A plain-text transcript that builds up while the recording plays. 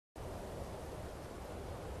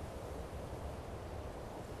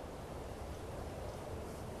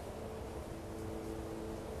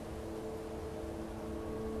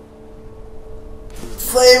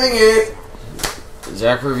Flamingape.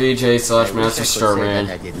 Zachary VJ / Master Starman.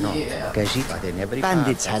 Yeah.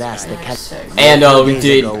 Bandits harassed the cat. And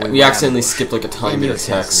we accidentally skipped like a tiny bit of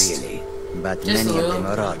text. But Just many a of the little.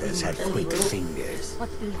 marauders had quick fingers.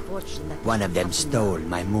 One of them stole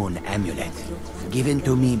my moon amulet, given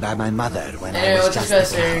to me by my mother when I Anyway, was what you just guys a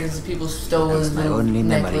saying child. is people stole his My little only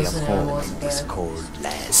memory necklace of and it home wasn't in this bad. cold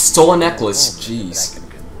land. Stole a necklace, jeez.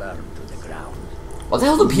 What the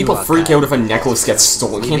hell do people freak out if a necklace gets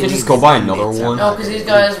stolen? Can't they just go buy another one? No, because these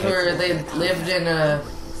guys they lived in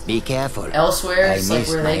Be careful. elsewhere, I it's like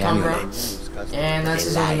missed where my they come amulet. from. And that's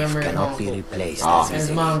his only Life memory of cannot be home. replaced. Ah. And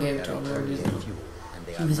his mom gave it to him. Or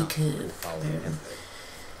he was a kid.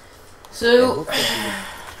 So,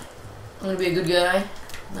 I'm gonna be a good guy.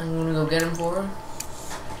 I'm gonna go get him for him.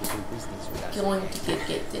 Going to get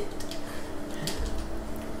it.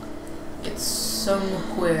 It's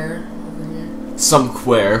somewhere over here.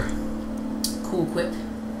 Somewhere. Cool quip.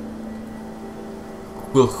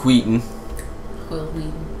 Will Wheaton. Will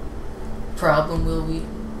Wheaton. Problem Will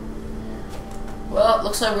Wheaton. Well, it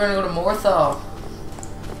looks like we're gonna go to Morthal.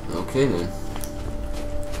 Okay then.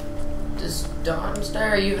 Does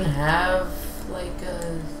Dawnstar even have like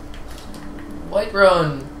a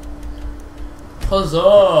Whiterun?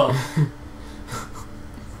 Huzzah!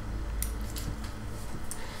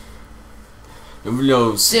 Nobody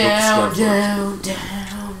knows. Down, down,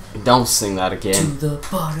 down. Don't sing that To again. the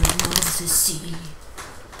bottom of the sea.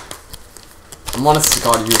 I'm honest to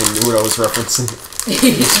God, you even knew what I was referencing. You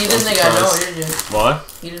didn't think I know, did you?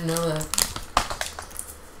 What? You didn't know that.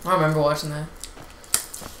 I remember watching that.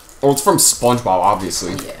 Oh, it's from SpongeBob,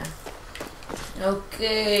 obviously. Yeah.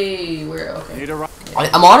 Okay, okay.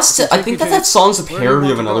 I'm honest. I think that song's a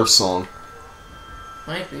parody of another song.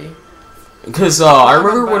 Might be. Because I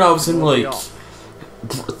remember when I was in like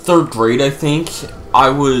 3rd grade, I think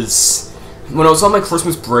when I was on my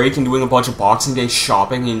Christmas break and doing a bunch of Boxing Day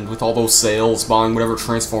shopping and with all those sales, buying whatever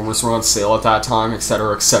Transformers were on sale at that time,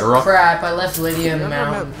 etc., etc. Crap! I left Lydia in the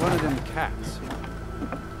mountain. One of them cats.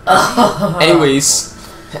 Anyways,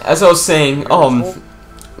 as I was saying,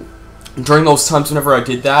 during those times whenever I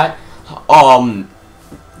did that,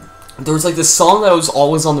 there was like this song that was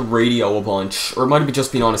always on the radio a bunch, or it might have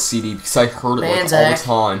just been on a CD because I heard it like all the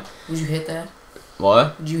time. Would you hit that?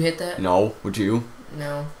 What? Did you hit that? No. Would you?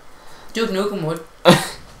 No. Duke Nukem would.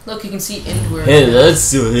 Look, you can see into her. Hey,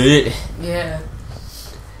 let's do it. Yeah.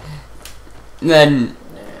 And then,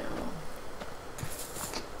 No.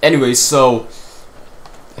 anyway, so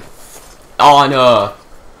on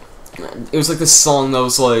it was like this song that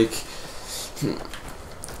was like,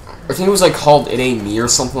 I think it was like called "It Ain't Me" or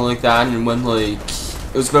something like that. And when like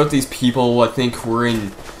it was about these people, I think who were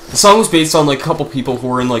in. The song was based on like a couple people who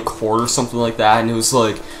were in like court or something like that, and it was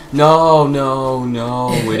like, no, no,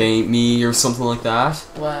 no, it ain't me or something like that.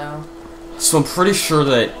 Wow. So I'm pretty sure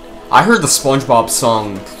that I heard the SpongeBob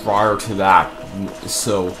song prior to that,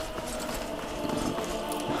 so,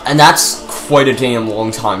 and that's quite a damn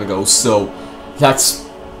long time ago. So that's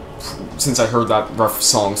since I heard that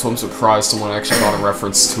song, so I'm surprised someone actually got a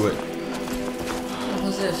reference to it. What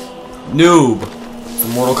was this? Noob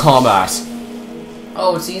from Mortal Kombat.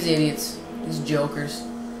 Oh, it's these idiots. These jokers.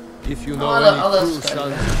 If you know I love any true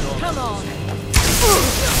Skyrim. sons of Come on.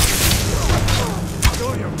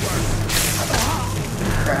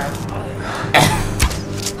 Crap.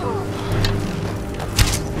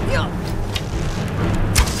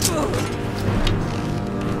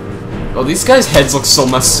 Oh, these guys' heads look so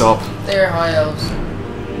messed up. They're high elves.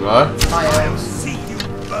 What? High elves.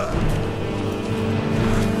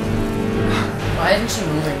 Why isn't she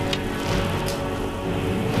moving?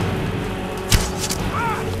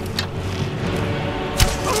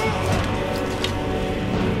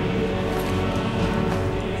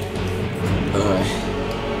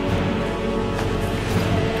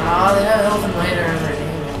 Ah, they have health and light armor.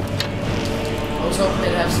 I was hoping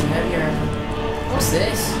they'd have some heavy armor. What's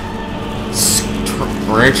this?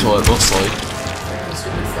 Tarantula, it looks like. Freaking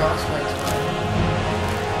stupid frostbite spider.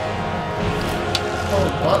 Oh,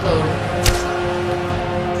 buttload.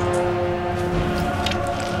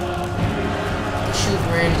 They shoot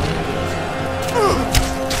randomly.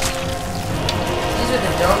 These are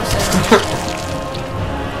the dumbest enemies.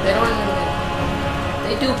 They don't even.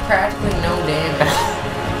 They do practically no damage.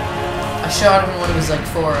 I shot him in one of his like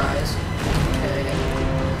 4 eyes. Okay.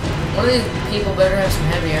 One of these people better have some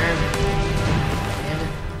heavy armor. Damn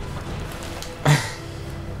it.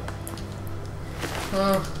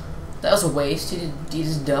 Well, that was a waste. He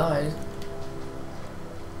just died.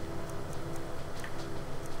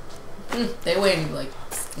 They weighed like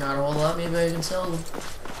not a whole lot. Maybe I can sell them.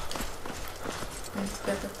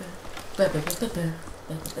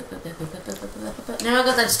 Now I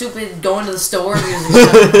got that stupid going to the store music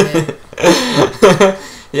stuff in my head.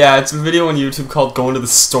 Yeah, it's a video on YouTube called Going to the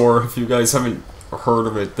Store. If you guys haven't heard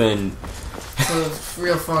of it, then... So it's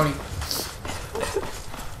real funny.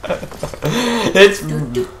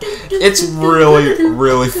 It's really,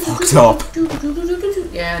 really fucked up.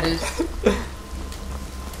 Yeah, it is.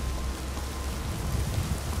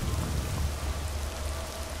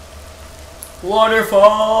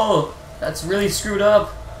 Waterfall! That's really screwed up.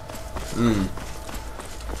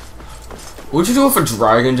 What'd you do if a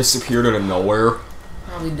dragon just appeared out of nowhere?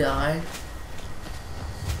 Probably die.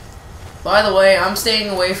 By the way, I'm staying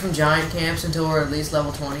away from giant camps until we're at least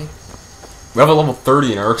level 20. We have a level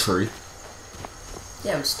 30 in archery.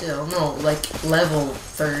 Yeah, but still. No, like level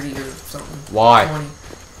 30 or something. Why? 20.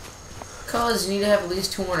 Because you need to have at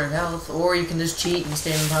least 200 health, or you can just cheat and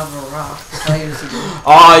stand on top of a rock. That's how I usually do.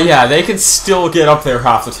 Yeah, they can still get up there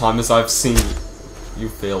half the time, as I've seen. You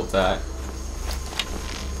failed that.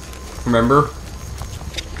 Remember?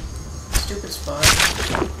 Stupid spot.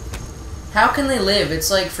 How can they live? It's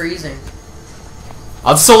like freezing.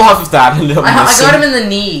 I'd still laugh if that ended up missing. I got him in the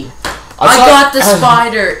knee. I got the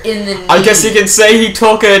spider in the knee. I guess you can say he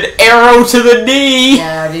took an arrow to the knee.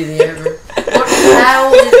 Yeah, I did the arrow.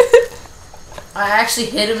 How did... I actually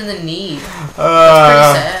hit him in the knee.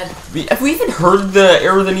 That's pretty sad. Have we even heard the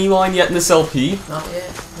arrow to the knee line yet in this LP? Not yet,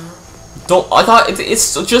 no. I thought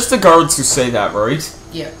it's just the guards who say that, right?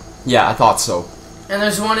 Yeah. Yeah, I thought so. And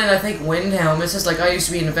there's one in, I think, Windhelm. It says, like, I used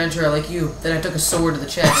to be an adventurer like you. Then I took a sword to the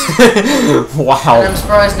chest. Wow. And I'm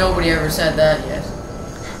surprised nobody ever said that yet.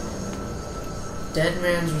 Dead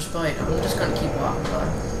man's respite. I'm just gonna keep walking by.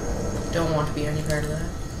 Don't want to be any part of that.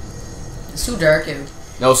 It's too dark out.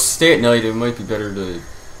 No, stay at night. It might be better to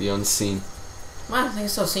be unseen. Well, I don't think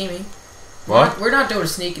still see me. What? We're not doing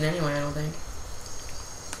sneaking anyway, I don't think.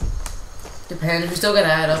 Depends. We still gotta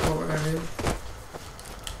add up what we're gonna do.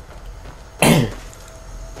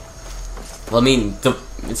 Well, I mean,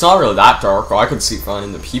 it's not really that dark. I can see fine,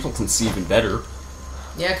 and the people can see even better.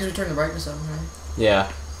 Yeah, because we turned the brightness up, right?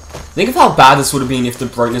 Yeah. Think of how bad this would have been if the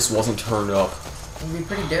brightness wasn't turned up. It would be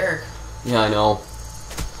pretty dark. Yeah, I know.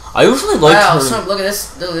 I usually like look at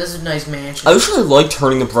this. Look, this is a nice mansion. I usually like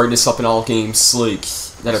turning the brightness up in all games like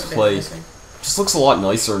that I play. Just looks a lot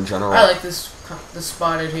nicer in general. I like this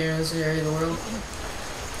spot out here in this area of the world.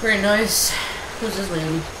 Very nice. Who's this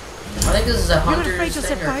lady? I think this is a hunter's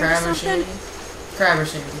thing or a crabber shanty. Crabber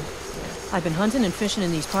shanty. Yeah. I've been hunting and fishing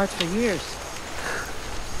in these parts for years.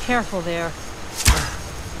 Careful there.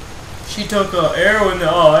 She took an arrow in the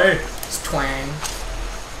eye. It's twang.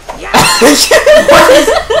 What is?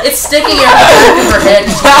 It's sticking out the back of her head.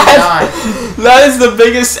 She's gonna die. That is the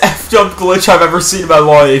biggest effed up glitch I've ever seen in my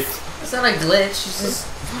life. It's not a glitch. It's just.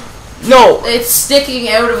 No. It's sticking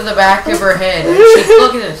out of the back of her head.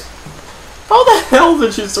 Look at this. How the hell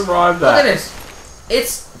did she survive that? Look at this.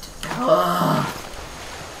 It's.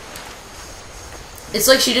 It's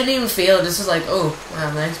like she didn't even feel it. This is like, oh,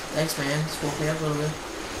 wow, thanks, man. Just woke me up a little bit.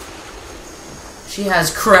 She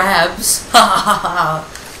has crabs. Ha ha ha.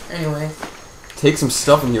 Anyway. Take some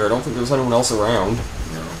stuff in here. I don't think there's anyone else around.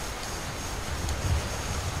 No.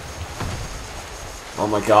 Oh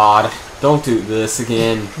my god. Don't do this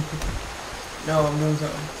again. No, I'm doing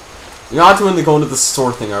something. You're not doing the going to the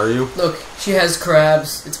store thing, are you? Look, she has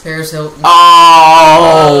crabs. It's Paris Hilton.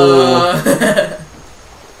 Oh!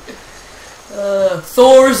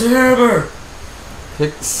 Thor's hammer!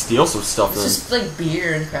 Steal some stuff then. It's just like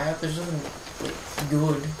beer and crap. There's nothing like,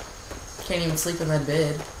 good. Can't even sleep in that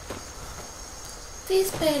bed.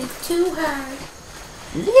 This bed is too hard.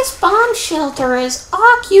 This bomb shelter is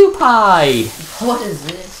occupied. What is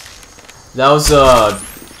this? That was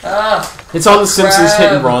it's on The Simpsons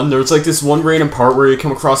Hit and Run. There's like this one random part where you can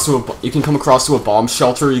come across to a bomb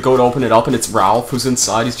shelter. You go to open it up and it's Ralph who's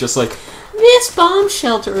inside. He's just like, this bomb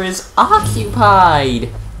shelter is occupied.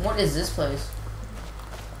 What is this place?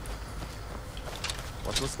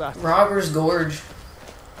 What was that? Robber's Gorge.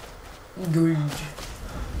 Gorge.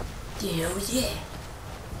 Yeah.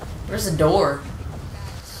 Where's the door?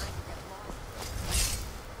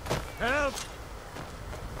 Help!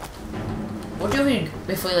 What do we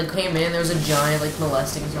if we like came in? There was a giant like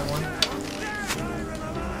molesting someone. I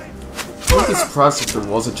wouldn't be surprised if there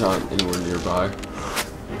was a giant anywhere nearby.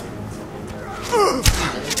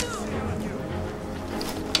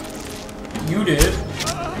 You did.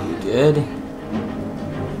 You did.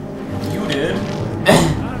 You did.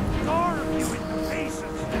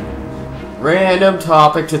 Random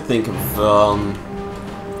topic to think of.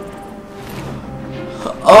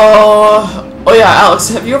 Oh yeah, Alex,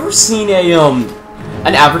 have you ever seen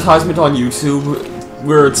an advertisement on YouTube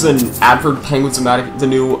where it's an ad for Penguins of Madagascar, the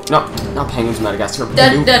new, not Penguins of Madagascar, but the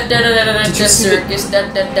new, did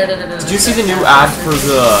you see the new ad for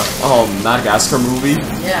the, Madagascar movie?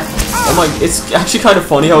 Yeah. I'm like, it's actually kind of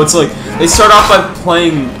funny how it's like, they start off by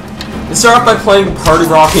playing Party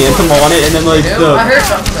Rock Anthem on it, and then like I heard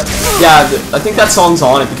something about that. yeah, I think that song's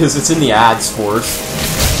on it because it's in the ads for it.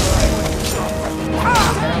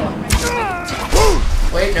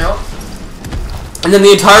 Wait, no. And then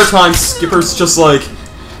the entire time, Skipper's just like,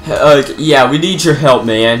 yeah, we need your help,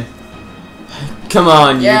 man. Come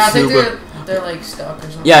on, Yeah, I YouTuber. think they're like stuck or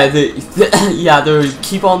something. Yeah, they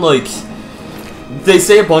keep on like, they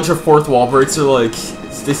say a bunch of fourth wall breaks, or like,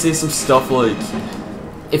 they say some stuff like,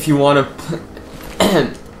 if you want to,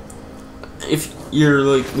 if you're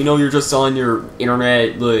like, we know you're just on your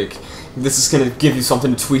internet, like, this is gonna give you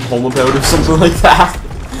something to tweet home about or something like that.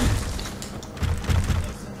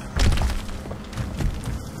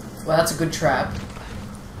 Well, that's a good trap.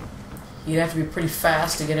 You'd have to be pretty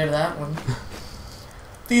fast to get out of that one.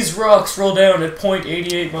 These rocks roll down at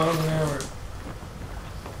 0.88 miles an hour.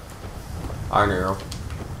 Iron arrow.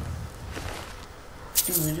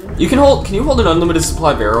 You can you hold an unlimited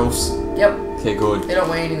supply of arrows? Yep. Okay, good. They don't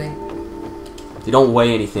weigh anything. They don't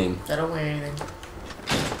weigh anything. They don't weigh anything.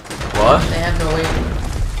 What? They have no weight.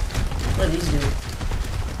 What do these do?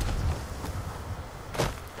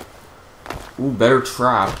 Ooh, better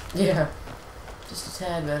trap. Yeah. Just a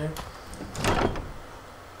tad better.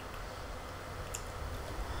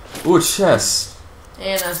 Ooh, a chest.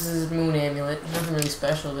 And that's his moon amulet. Nothing really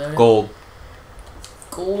special about it. Gold.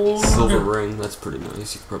 Gold. Silver ring. That's pretty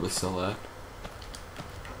nice. You could probably sell that.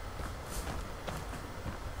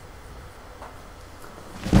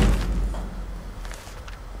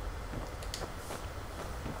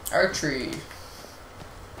 Archery.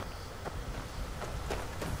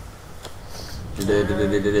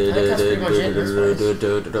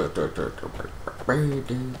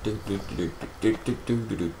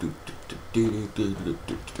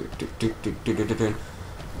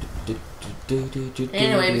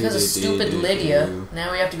 Anyway, because of stupid Lydia,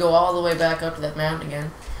 now we have to go all the way back up to that mountain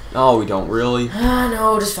again. No, we don't really. Ah,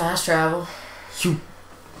 no, just fast travel.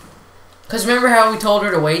 Because remember how we told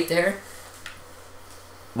her to wait there?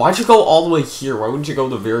 Why'd you go all the way here? Why wouldn't you go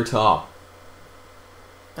to the very top?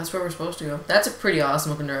 That's where we're supposed to go. That's a pretty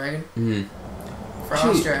awesome looking dragon.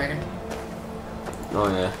 Frost dragon. Oh,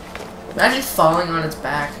 yeah. Imagine falling on its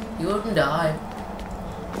back. You wouldn't die.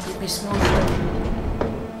 You'd be small.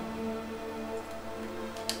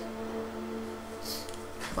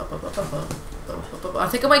 I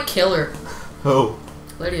think I might kill her. Oh.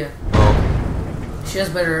 Lydia. Oh. She has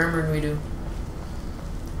better armor than we do.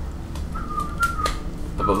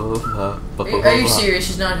 Are you serious?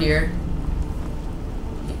 She's not here.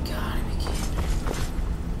 You gotta be kidding me.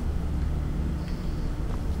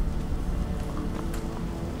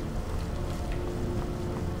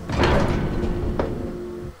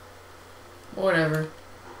 Whatever.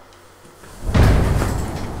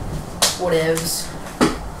 Whatevs.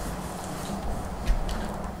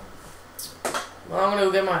 Well, I'm gonna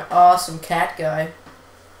go get my awesome cat guy.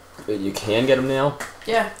 You can get him now?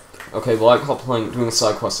 Yeah. Okay, well, I call doing a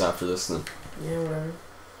side quest after this then. Yeah, whatever.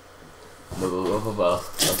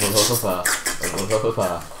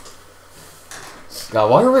 God,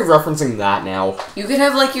 why are we referencing that now? You could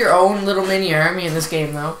have like your own little mini army in this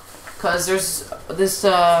game though. Cause there's this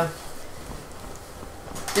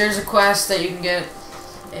there's a quest that you can get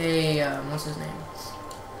a what's his name?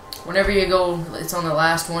 Whenever you go, it's on the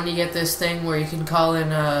last one, you get this thing where you can call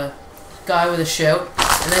in a guy with a shout,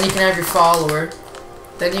 and then you can have your follower.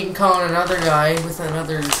 Then you can call in another guy with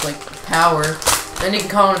another, like, power. Then you can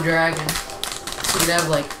call in a dragon. So you'd have,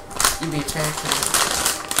 like, you'd be a champion.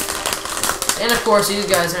 And, of course, these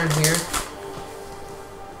guys aren't here.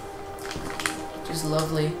 Which is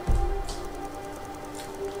lovely.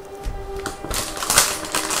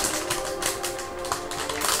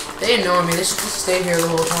 They ignore me. They should just stay here the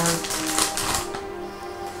whole time.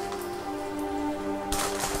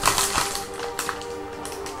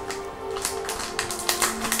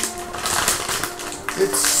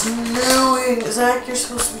 It's snowing! Zach, you're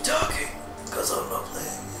supposed to be talking. Because I'm not playing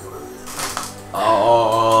you.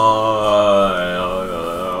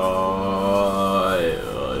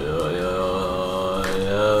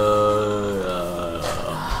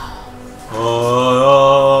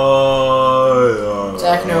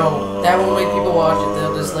 Zach, no. That won't make people watch it.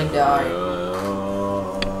 They'll just, like, die.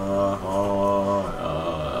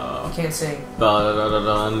 You can't sing.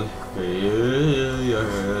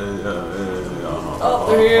 Oh,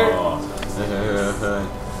 they're here. How can I?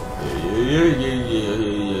 There it is.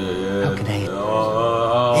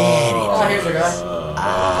 Oh, here's our guy.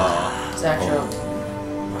 Zach, shut up.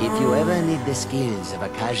 If you ever need the skills of a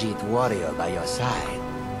Khajiit warrior by your side,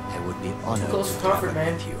 I would be honored Close to for comfort, travel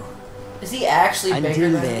man. with you. Is he actually bigger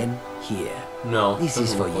Until than then, here. No. This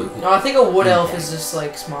is doesn't for look you. like it. No, I think a wood elf is just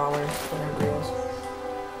like smaller than everybody else.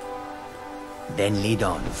 Then lead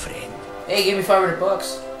on, friend. Hey, give me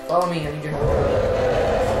 $500. Follow me, I need your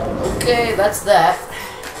help. Okay, that's that.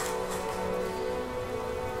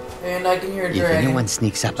 And I can hear a If dragon. anyone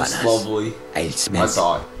sneaks up on Just us, lovely. I'll I smell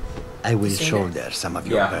saw it. it. I will Seen it? shoulder some of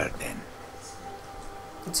your Yeah. burden.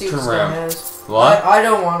 Let's see what Turn this guy around. has. What? I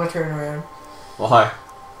don't want to turn around. Why?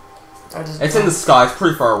 I just It's in the sky. It's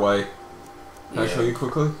pretty far away. Can I Yeah. show you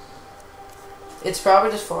quickly? It's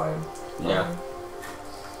probably just fine. Yeah.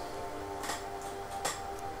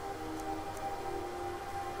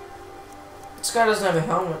 This guy doesn't have a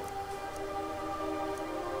helmet.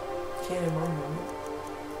 Can't have my helmet.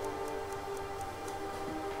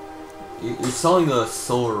 You're selling the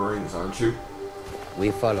silver rings, aren't you?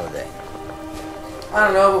 We follow them. I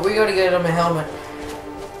don't know, but we gotta get him a helmet.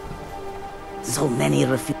 So many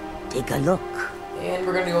refuse. Take a look. And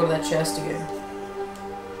we're gonna go to that chest again.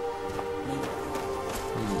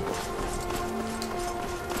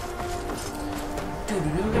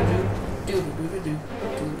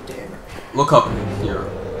 Damn it. Look up here.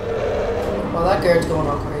 Well, that guard's going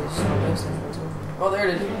all crazy. Oh, there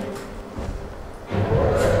it is.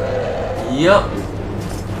 Yep.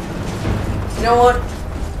 You know what?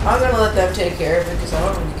 I'm gonna let them take care of it because I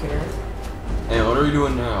don't really care. Hey, what are we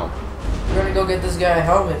doing now? We're gonna go get this guy a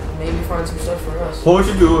helmet and maybe find some stuff for us. What would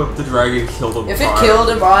you do if the dragon killed him? If it killed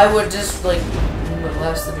him, I would just like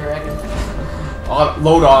molest the dragon.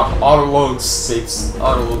 Auto load saves.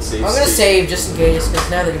 Auto load saves. I'm gonna save just in case because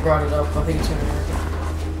now that you brought it up, I think it's gonna work.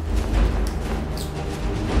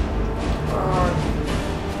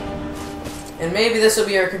 And maybe this will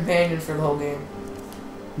be our companion for the whole game.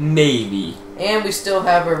 Maybe. And we still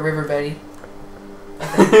have our River Betty.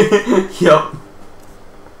 Yep.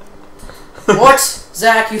 What?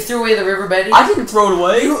 Zach, you threw away the River Betty? I didn't throw it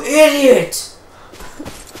away. You idiot!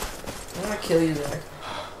 I'm gonna kill you, Zach. You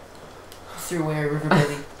threw away our River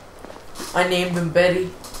Betty. I named him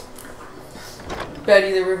Betty.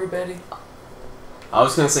 Betty the River Betty. I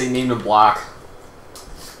was gonna say named him Black.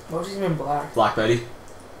 What was his name? Black. Black Betty.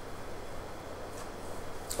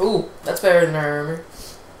 Ooh, that's better than I remember.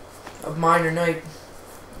 Of mine or night.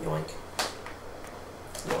 Yoink.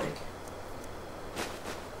 Yoink.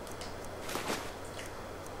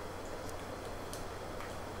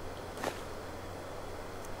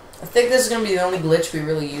 I think this is gonna be the only glitch we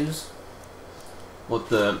really use. What,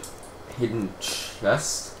 the hidden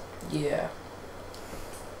chest? Yeah.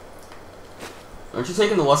 Aren't you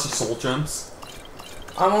taking the lesser soul gems?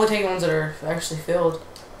 I'm only taking ones that are actually filled.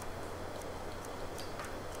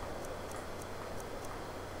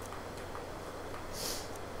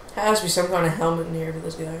 Has to be some kind of helmet in here for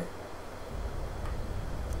this guy.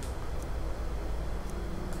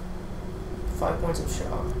 5 points of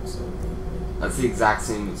shock. So That's the exact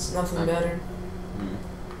same as... nothing better.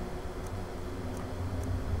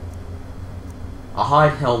 A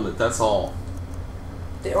hide helmet, that's all.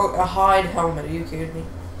 A hide helmet, are you kidding me?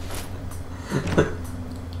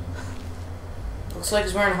 Looks like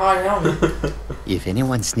he's wearing a hide helmet. If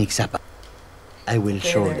anyone sneaks up, I will Okay,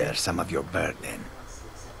 shoulder there. some of your burden.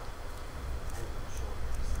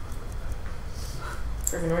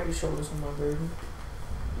 Freaking right, you shoulders on my burden.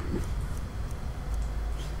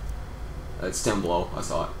 It's down below, I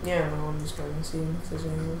saw it. Yeah, no, I'm just going to see if there's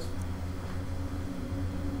any of those.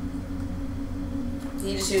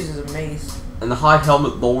 He just uses a mace. And the hide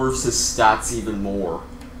helmet lowers his stats even more.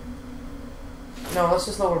 No, let's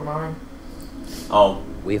just lower mine. Oh.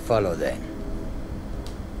 We follow them.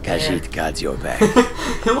 Khajiit guards your back.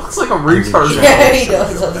 He looks like a retard. Yeah, he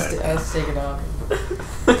does. Let's take it off.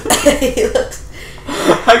 He looks...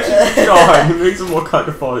 Actually, God, it makes him look kind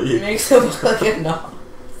of He funny. makes him look like a knob.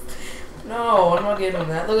 No, I'm not giving him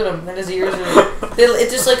that. Look at him. And his ears are... It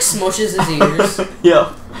just like smushes his ears.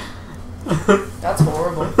 Yeah. That's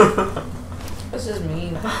horrible. This is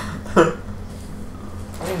mean. I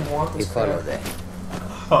don't even want We this follow crap. them.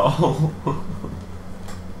 Oh.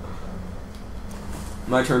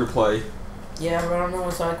 My turn to play. Yeah, but I don't know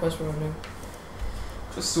what side quest we're gonna do.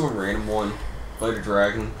 Just do a random one. Fight a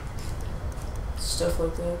dragon. Stuff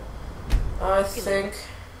like that. I think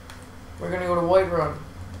we're gonna go to Whiterun.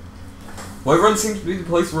 Whiterun seems to be the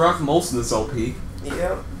place we're at the most in this LP.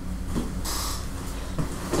 Yep.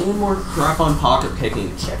 Any more crap on pocket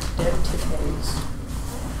picking? Check dead titties.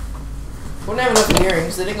 Wouldn't have enough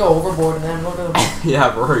earrings. They didn't go overboard in them. Look at them.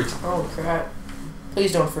 Yeah, right. Oh crap.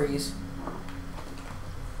 Please don't freeze.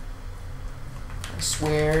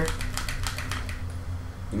 Swear.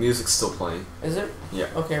 The music's still playing. Is it? Yeah.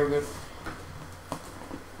 Okay, we're good.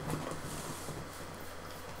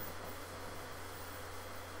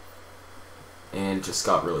 And it just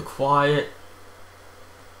got really quiet.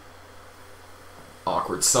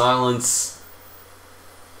 Awkward silence.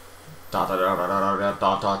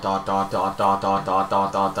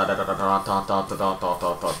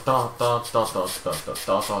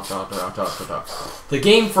 The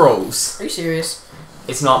game froze. Are you serious?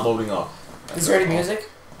 It's not loading up. Is there any music?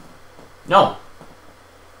 No.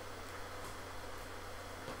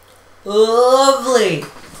 Lovely!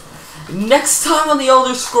 Next time on the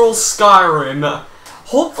Elder Scrolls Skyrim,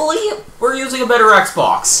 hopefully we're using a better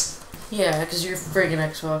Xbox. Yeah, because you're friggin'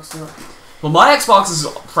 Xbox. So. Well, my Xbox is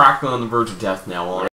practically on the verge of death now.